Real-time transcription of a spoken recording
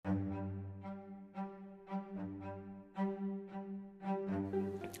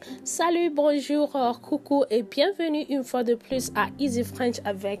Salut, bonjour, coucou et bienvenue une fois de plus à Easy French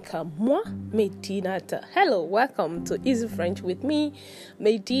avec moi, Medinat. Hello, welcome to Easy French with me,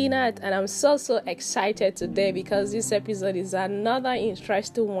 Medinat, and I'm so excited today because this episode is another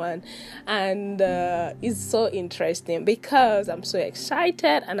interesting one, and it's so interesting because I'm so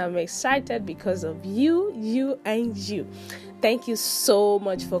excited, and I'm excited because of you. Thank you so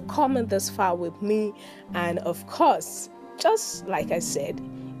much for coming this far with me, and of course, just like I said,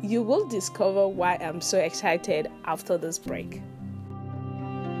 you will discover why I'm so excited after this break.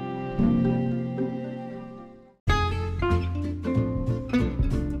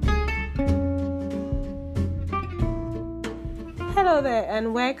 Hello there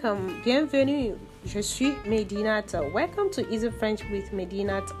and welcome. Bienvenue. Je suis Medinat. Welcome to Easy French with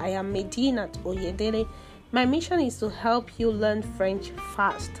Medinat. I am Medinat Oyedele. My mission is to help you learn French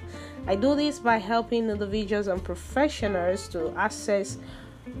fast. I do this by helping individuals and professionals to access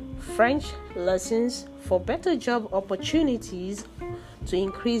French lessons for better job opportunities, to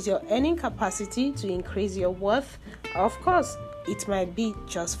increase your earning capacity, to increase your worth. Of course, it might be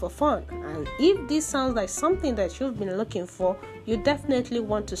just for fun. And if this sounds like something that you've been looking for, you definitely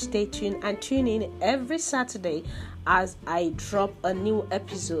want to stay tuned and tune in every Saturday as I drop a new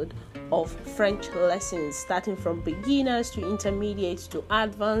episode of French lessons, starting from beginners to intermediate to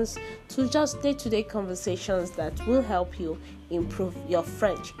advanced to just day-to-day conversations that will help you improve your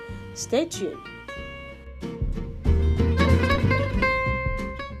French. Stay tuned.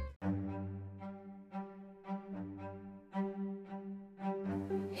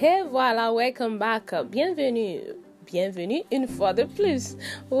 Hey voilà, welcome back. Bienvenue une fois de plus.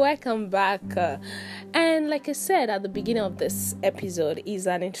 Welcome back. And like I said at the beginning of this episode, is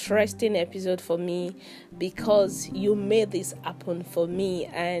an interesting episode for me because you made this happen for me.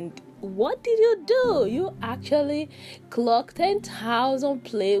 And what did you do? You actually clocked 10,000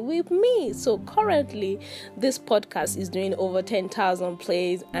 play with me. So currently, this podcast is doing over 10,000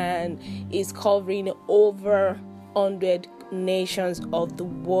 plays and is covering over 100 nations of the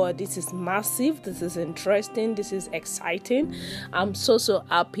world. This is massive. This is interesting. This is exciting. I'm so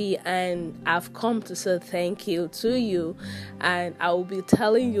happy, and I've come to say thank you to you, and I will be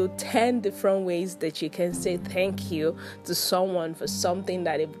telling you 10 different ways that you can say thank you to someone for something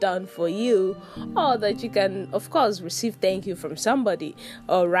that they've done for you, or that you can of course receive thank you from somebody.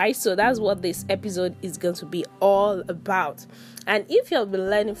 All right, so that's what this episode is going to be all about. And if you've been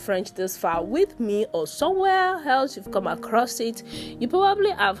learning French this far with me or somewhere else you've come across it, you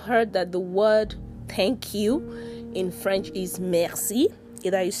probably have heard that the word thank you in French is merci.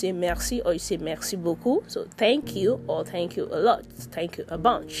 Either you say merci or you say merci beaucoup. So thank you or thank you a lot. Thank you a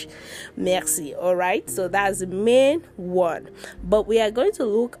bunch. Merci. All right. So that's the main one. But we are going to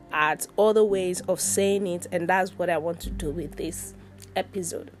look at other ways of saying it. And that's what I want to do with this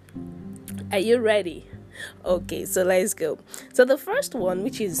episode. Are you ready? Okay, so let's go. So the first one,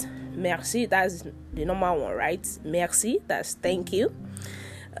 which is merci, that's the normal one, right? Merci, that's thank you.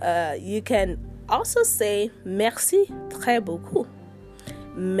 You can also say merci très beaucoup.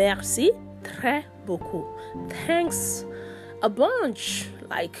 Merci très beaucoup. Thanks a bunch.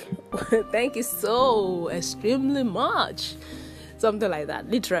 Like, thank you so extremely much. Something like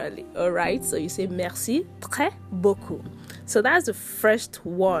that, literally. All right, so you say merci très beaucoup. So that's the first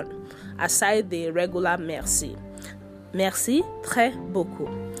one, aside the regular merci. Merci très beaucoup.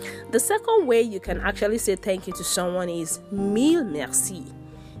 The second way you can actually say thank you to someone is mille merci.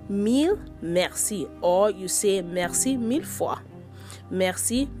 Mille merci. Or you say merci mille fois.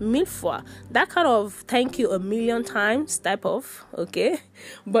 Merci mille fois. That kind of thank you a million times type of, okay?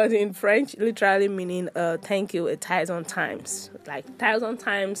 But in French, literally meaning thank you 1,000 times. Like 1,000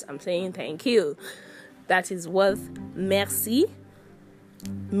 times I'm saying thank you. That is what merci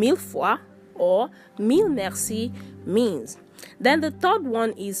mille fois or mille merci means. Then the third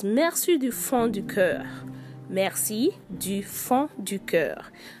one is merci du fond du cœur. Merci du fond du cœur.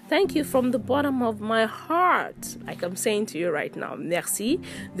 Thank you from the bottom of my heart, like I'm saying to you right now. Merci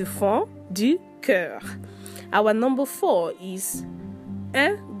du fond du cœur. Our number 4 is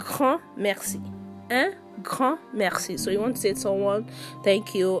un grand merci. Un grand merci. So you want to say to someone,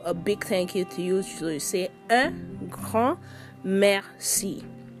 thank you, a big thank you to you. So you say un grand merci.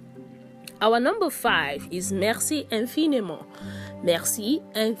 Our number 5 is merci infiniment. Merci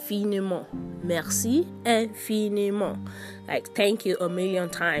infiniment. Merci infiniment. Like thank you a million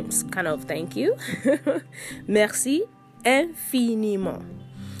times kind of thank you. Merci infiniment.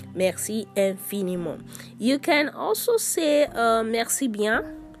 Merci infiniment. You can also say merci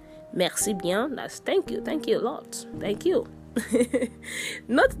bien. Merci bien. That's thank you. Thank you a lot. Thank you.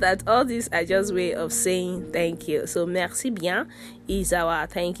 Note that all these are just way of saying thank you. So merci bien is our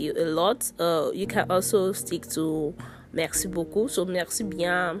thank you a lot. You can also stick to merci beaucoup. So merci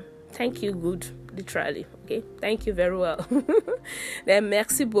bien, thank you good, literally. Okay, thank you very well. Then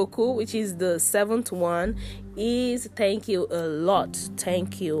merci beaucoup, which is the 7th one, is thank you a lot.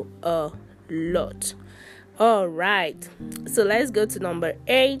 Thank you a lot. All right, so let's go to number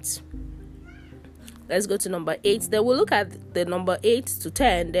 8. Let's go to number 8. Then we'll look at the number 8 to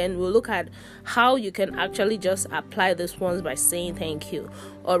 10. Then we'll look at how you can actually just apply these ones by saying thank you.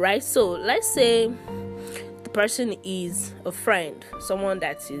 All right, so let's say the person is a friend, someone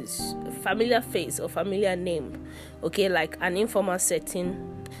that is a familiar face or familiar name, okay, like an informal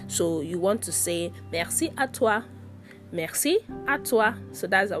setting. So you want to say merci à toi. Merci à toi. So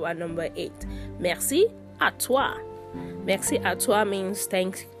that's our number 8. Merci à toi. Merci à toi means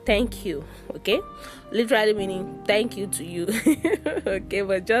thank you, okay? Literally meaning thank you to you. Okay,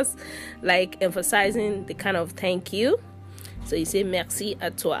 but just like emphasizing the kind of thank you. So you say merci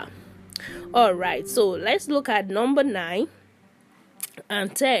à toi. All right, so let's look at number 9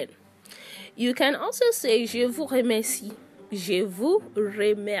 and 10. You can also say je vous remercie. Je vous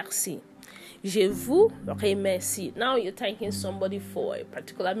remercie. Je vous remercie. Now you're thanking somebody for a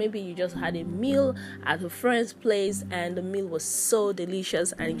particular, maybe you just had a meal at a friend's place and the meal was so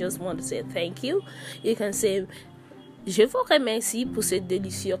delicious and you just want to say thank you. You can say je vous remercie pour ce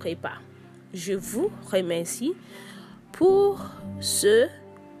délicieux repas. Je vous remercie pour ce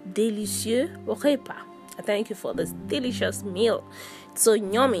délicieux repas. Thank you for this delicious meal. It's so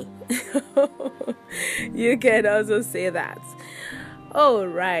yummy. You can also say that. All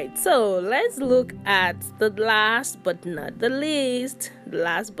right, so let's look at the last but not the least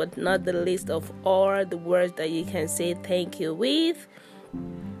of all the words that you can say thank you with.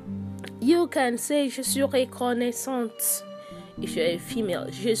 You can say je suis reconnaissante. If you're a female,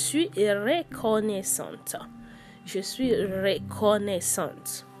 je suis reconnaissante. Je suis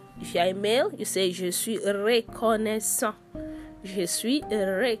reconnaissante. If you're a male, you say je suis reconnaissant. Je suis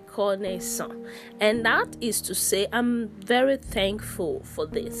reconnaissant. And that is to say, I'm very thankful for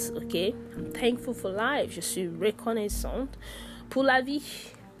this, okay? I'm thankful for life. Je suis reconnaissante pour la vie,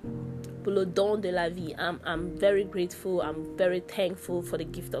 pour le don de la vie. I'm very grateful. I'm very thankful for the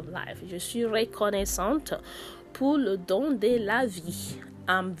gift of life. Je suis reconnaissante pour le don de la vie.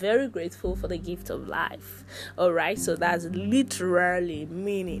 I'm very grateful for the gift of life. All right, so that's literally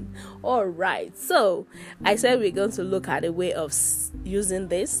meaning. All right, so I said we're going to look at a way of using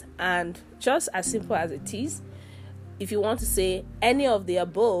this, and just as simple as it is, if you want to say any of the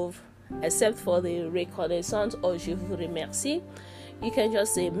above except for the reconnaissance or je vous remercie, you can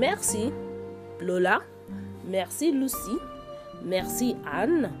just say merci Lola, merci Lucy, merci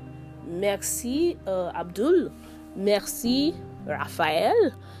Anne, merci Abdul, merci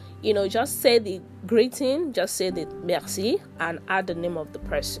Raphael. You know, just say the greeting, just say the merci and add the name of the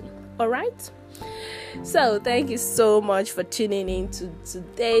person. All right, so thank you so much for tuning in to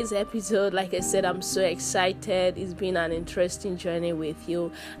today's episode. Like I said, I'm so excited. It's been an interesting journey with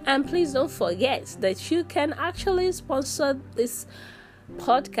you, and please don't forget that you can actually sponsor this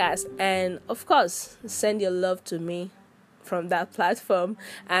podcast and of course send your love to me from that platform.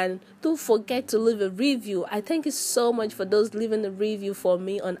 And don't forget to leave a review. I thank you so much for those leaving a review for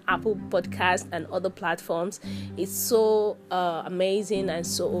me on Apple Podcasts and other platforms. It's so amazing and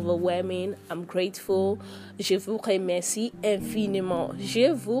so overwhelming. I'm grateful. Je vous remercie infiniment.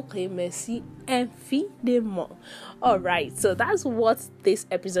 Je vous remercie infiniment. All right, so that's what this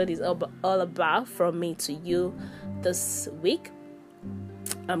episode is all about from me to you this week.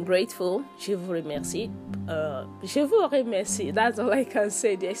 I'm grateful. Je vous remercie. Je vous remercie. That's all I can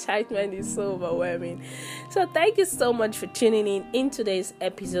say. The excitement is so overwhelming. So thank you so much for tuning in today's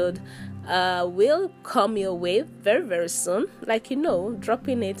episode. Will come your way very, very soon. Like you know,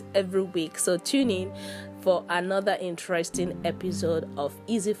 dropping it every week. So tune in for another interesting episode of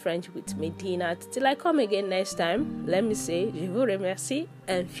Easy French with Medina. Till I come again next time, let me say, je vous remercie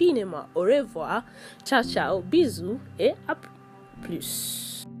infiniment. Au revoir. Ciao, ciao. Bisous et à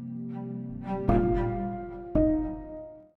plus.